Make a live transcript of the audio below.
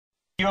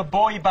You're a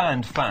boy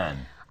band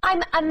fan?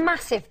 I'm a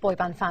massive boy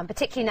band fan,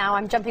 particularly now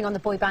I'm jumping on the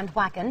boy band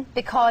wagon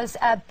because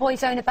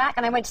Boyzone are back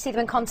and I went to see them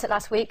in concert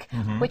last week,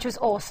 which was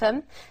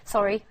awesome.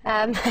 Sorry.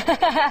 Secret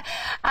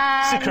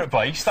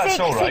advice, that's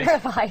all right. Secret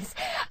advice.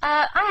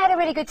 I had a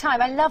really good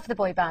time. I love the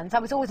boy bands. I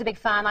was always a big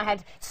fan. I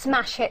had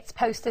smash hits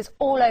posters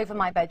all over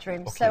my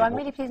bedroom, so I'm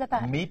really pleased they're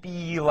back. Maybe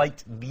you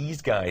liked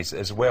these guys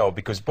as well,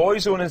 because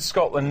Boyzone in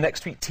Scotland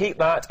next week, Take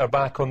That, are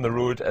back on the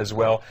road as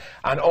well.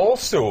 And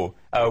also,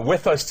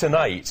 with us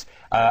tonight,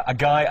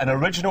 an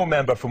original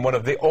member from one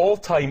of the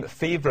all-time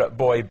favourite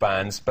boy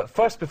bands. But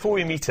first, before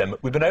we meet him,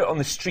 we've been out on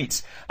the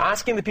streets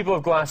asking the people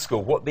of Glasgow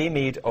what they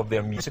made of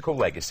their musical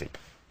legacy.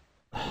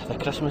 The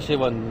Christmassy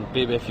one,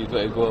 Baby If You've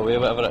Got to Go Away,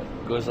 whatever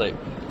it goes like.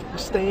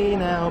 Stay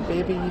now,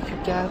 baby, if you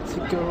got to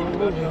go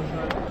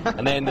away.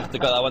 And then they've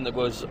got that one that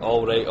goes,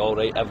 all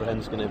right,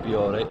 everything's going to be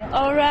all right.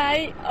 All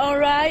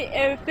right,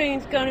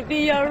 everything's going to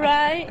be all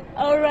right,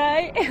 all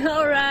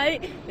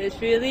right,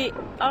 it's really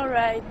all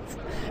right.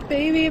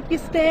 Baby, if you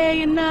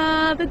stay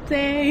another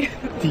day.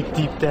 Deep,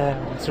 deep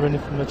down, it's running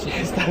from my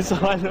chest, that's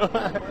all I know.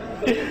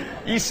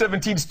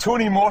 E17's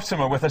Tony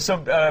Mortimer with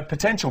some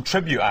potential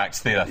tribute acts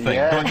there, I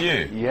think, don't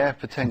you? Yeah,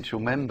 potential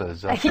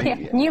members, I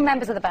think. New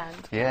members of the band.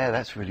 Yeah,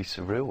 that's really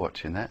surreal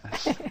watching that.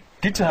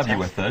 Good to have you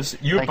with us.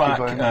 You're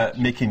back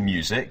making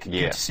music.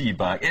 Yeah. Good to see you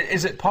back.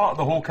 Is it part of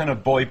the whole kind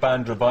of boy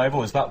band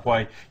revival? Is that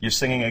why you're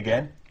singing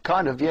again?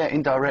 Kind of, yeah,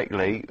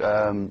 indirectly.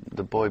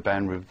 The boy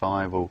band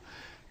revival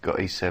got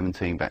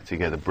E17 back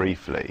together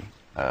briefly,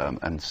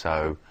 and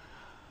so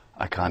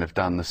I kind of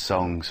done the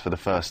songs for the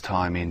first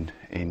time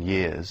in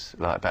years,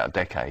 like about a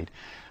decade.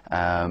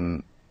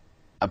 And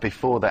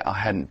before that I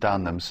hadn't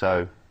done them,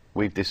 so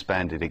we've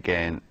disbanded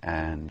again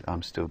and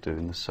I'm still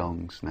doing the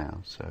songs now,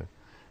 so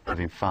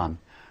having fun,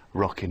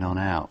 rocking on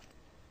out.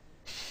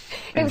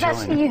 It was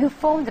actually you who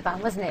formed the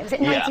band, wasn't it? Was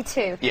it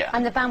 92? Yeah.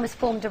 And the band was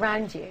formed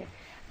around you?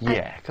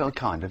 Yeah,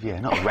 kind of, yeah,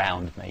 not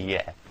around me,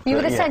 yeah. You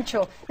were the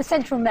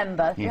central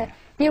member,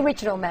 the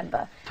original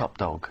member. Top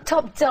dog.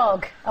 Top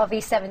dog of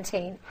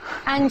E17.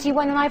 And you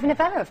won an Ivor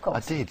Novello, of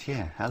course. I did,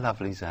 yeah. How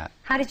lovely is that?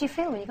 How did you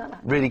feel when you got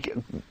that?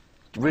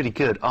 Really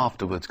good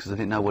afterwards, because I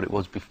didn't know what it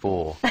was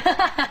before.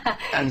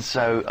 And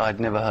so I'd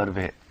never heard of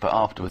it, but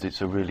afterwards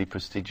it's a really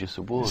prestigious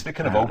award. It's the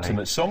kind of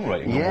ultimate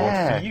songwriting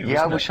award for you,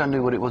 I wish I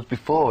knew what it was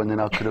before, and then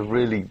I could have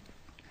really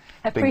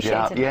bigged it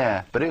up.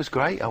 Yeah, but it was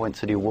great. I went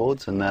to the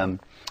awards, and there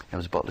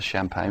was a bottle of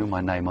champagne with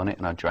my name on it,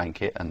 and I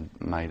drank it and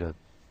made a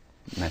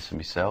mess of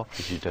myself,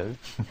 as you do.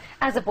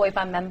 As a boy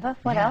band member,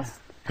 what else?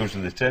 Goes to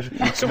the treasure.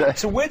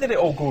 So where did it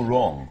all go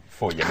wrong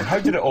for you? I mean, how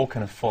did it all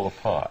kind of fall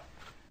apart?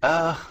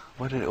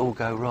 Where did it all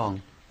go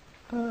wrong?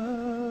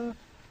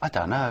 I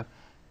don't know.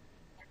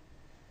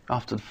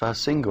 After the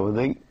first single, I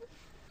think.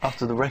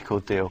 After the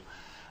record deal.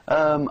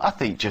 I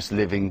think just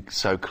living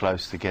so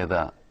close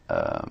together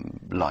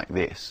like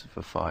this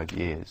for 5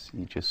 years,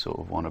 you just sort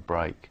of want a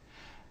break.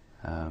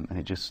 And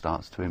it just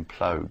starts to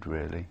implode,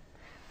 really.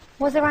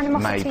 Was there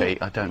animosity?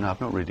 Maybe. I don't know.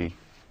 I've not really...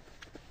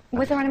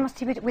 Was there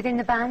animosity within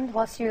the band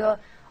whilst you were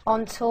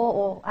on tour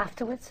or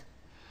afterwards?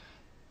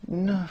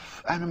 No,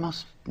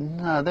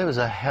 no, there was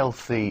a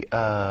healthy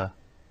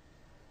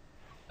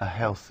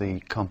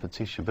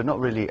competition, but not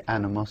really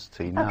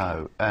animosity,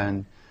 no.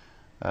 And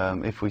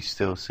if we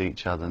still see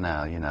each other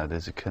now, you know,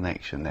 there's a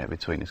connection there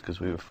between us because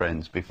we were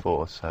friends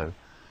before, so...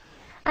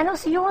 And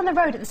also, you're on the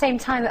road at the same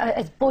time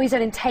as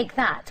Boyzone and Take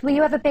That. Were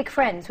you ever big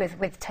friends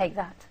with Take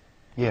That?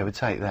 Yeah, with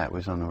Take That, we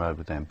was on the road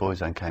with them.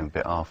 Boyzone came a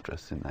bit after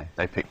us, didn't they?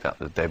 They picked up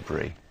the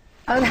debris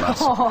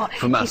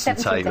from us to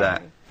Take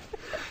That.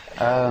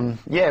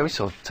 Yeah, we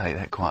sort of take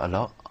that quite a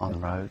lot on the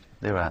road.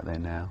 They're out there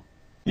now.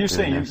 You're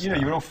saying, you know,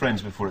 you were all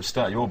friends before it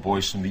started. You're all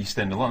boys from the East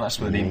End of London. That's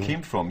where the name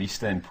came from,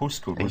 East End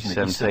postcode, wasn't it?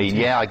 E17.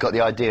 Yeah, I got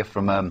the idea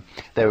from,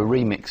 there were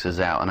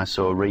remixers out, and I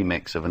saw a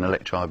remix of an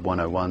Electribe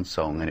 101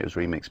 song, and it was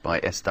remixed by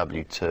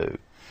SW2,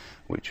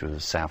 which was a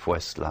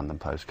South-West London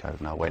postcode,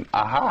 and I went,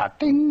 aha,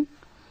 ding!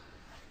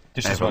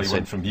 Just as well you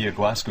went from here,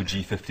 Glasgow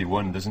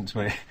G51, doesn't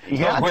it?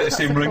 Yeah, quite the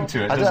same ring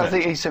to it, does it? I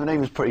think E17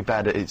 was pretty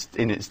bad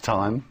in its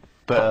time.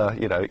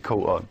 But, you know, it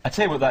caught on. I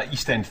tell you what that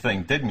East End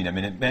thing did mean. I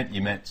mean, it meant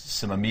you met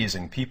some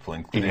amazing people,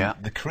 including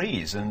the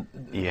Craze. And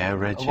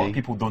Reggie. A lot of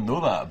people don't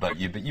know that about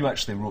you, but you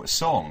actually wrote a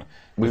song.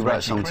 We wrote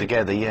a song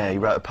together, yeah. He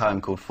wrote a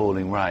poem called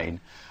Falling Rain,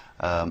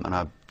 and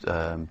I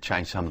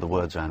changed some of the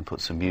words around and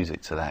put some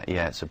music to that.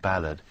 Yeah, it's a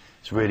ballad.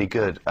 It's really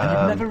good. And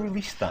you've never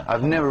released that?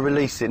 I've never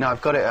released it. No,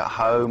 I've got it at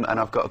home,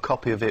 and I've got a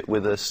copy of it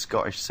with a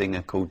Scottish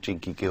singer called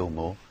Jinky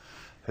Gilmore,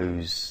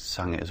 who's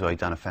sung it as well. He's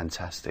done a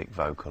fantastic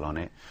vocal on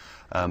it.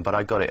 But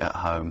I got it at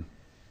home.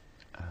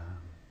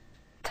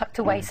 Tucked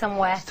away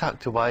somewhere? It's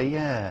tucked away,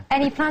 yeah.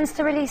 Any plans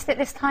to release it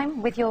this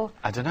time with your...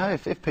 I don't know,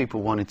 if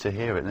people wanted to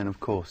hear it, then of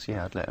course,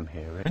 yeah, I'd let them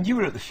hear it. And you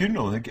were at the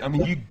funeral, I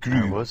mean, you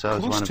grew I was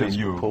one of his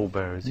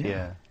pallbearers,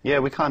 yeah. Yeah,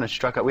 we kind of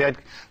struck up. We had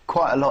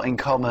quite a lot in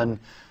common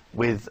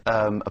with,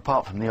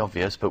 apart from the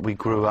obvious, but we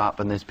grew up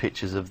and there's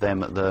pictures of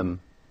them at the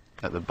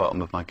at the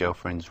bottom of my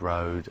girlfriend's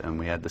road, and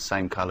we had the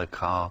same colour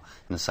car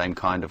and the same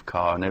kind of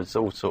car, and there was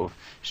all sort of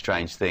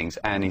strange things.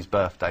 And his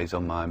birthday's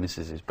on my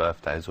missus's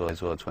birthday as well,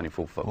 24th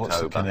of October.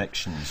 Lots of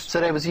connections. So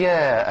there was,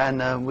 yeah,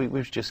 and we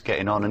was just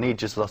getting on, and he'd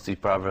just lost his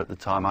brother at the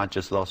time, I'd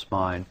just lost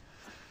mine,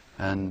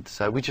 and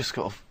so we just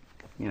got,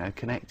 you know,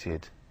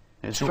 connected.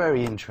 It's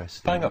very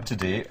interesting. Bang up to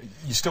date,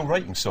 you're still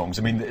writing songs.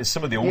 I mean, it's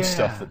some of the old Yeah.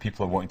 stuff that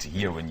people are wanting to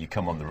hear when you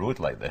come on the road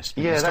like this,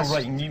 but Yeah, you're still that's-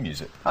 writing new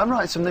music. I'm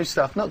writing some new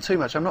stuff, not too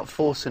much. I'm not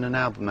forcing an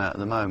album out at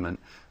the moment.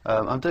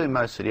 I'm doing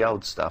most of the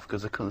old stuff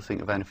because I couldn't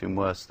think of anything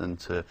worse than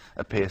to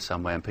appear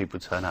somewhere and people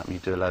turn up and you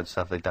do a load of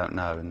stuff they don't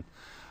know, and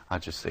I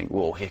just think,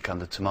 whoa, here come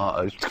the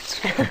tomatoes.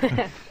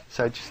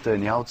 So just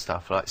doing the old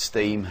stuff like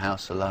Steam,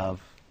 House of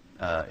Love,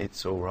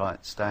 It's All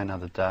Right, Stay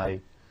Another Day,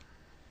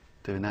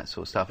 doing that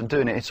sort of stuff. And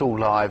doing it, it's all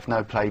live,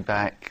 no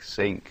playback,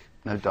 sync,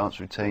 no dance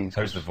routines.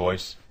 How's the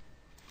voice?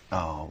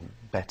 Oh,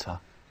 better.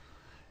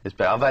 It's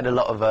better. I've had a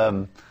lot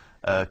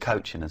of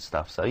coaching and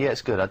stuff, so yeah,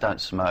 it's good. I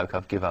don't smoke.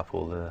 I've given up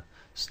all the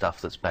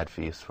stuff that's bad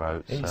for your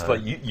throat. It's so.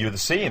 like you're the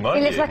same, aren't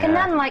He you? lives like a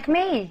nun, like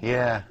me.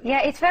 Yeah.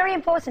 Yeah, it's very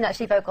important,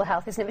 actually, vocal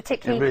health, isn't it? It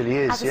Particularly really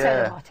is, as a yeah.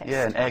 solo artist.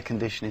 Yeah, and air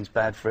conditioning's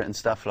bad for it and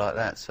stuff like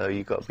that, so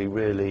you've got to be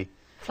really...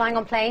 Flying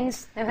on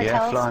planes, no hotels.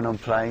 Yeah, flying on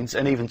planes,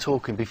 and even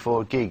talking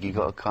before a gig, you've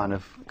got to kind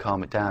of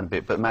calm it down a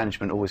bit, but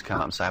management always come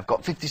up and say, I've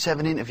got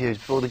 57 interviews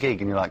before the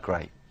gig, and you're like,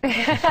 great.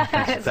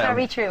 It's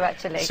very true,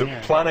 actually. So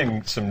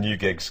planning some new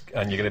gigs,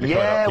 and you're going to be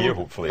coming up here,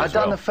 hopefully, I've as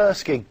well. done the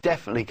first gig,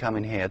 definitely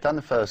coming here. I've done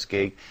the first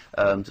gig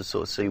to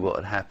sort of see what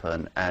had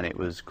happened, and it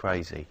was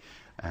crazy.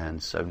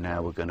 And so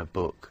now we're going to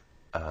book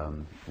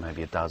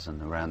maybe a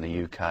dozen around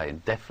the UK,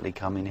 and definitely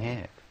coming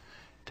here.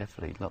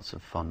 Definitely, lots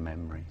of fun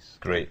memories.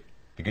 Great.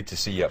 Be good to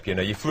see you up here.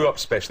 Now, you flew up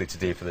specially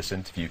today for this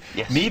interview.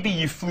 Yes. Maybe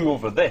you flew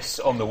over this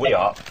on the way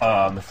up,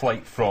 the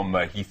flight from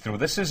Heathrow.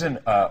 This is in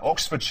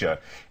Oxfordshire,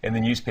 in the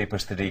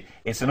newspapers today.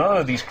 It's another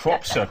of these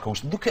crop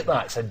circles. Look at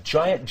that. It's a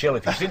giant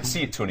jellyfish. You didn't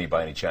see it, Tony,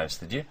 by any chance,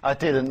 did you? I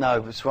didn't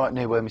know. It's right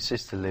near where my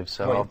sister lives,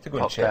 so Well, you I'll have to go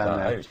and pop check down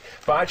that there. out.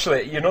 But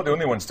actually, you're not the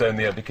only ones down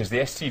there, because the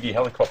STV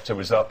helicopter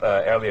was up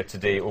earlier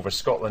today over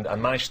Scotland and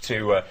managed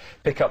to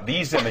pick up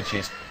these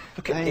images.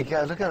 Look at There you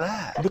go, look at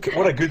that. Look at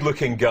what a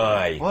good-looking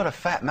guy. What a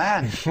fat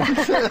man.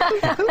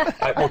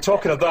 Well,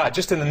 talking of that,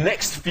 just in the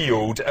next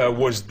field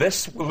was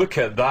this. Look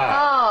at that.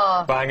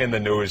 Oh. Bang in the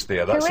nose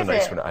there. That's Who a is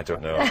nice it? one. I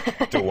don't know.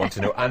 Don't want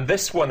to know. And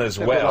this one as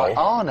Look like well.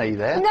 Arnie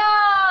there. No!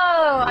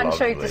 I'm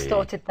sure you've Lovely.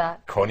 distorted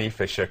that. Connie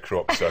Fisher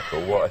crop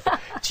circle. What?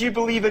 Do you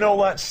believe in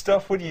all that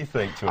stuff? What do you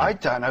think, Tony? I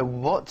don't know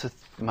what to...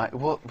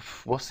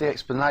 what's the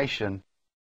explanation?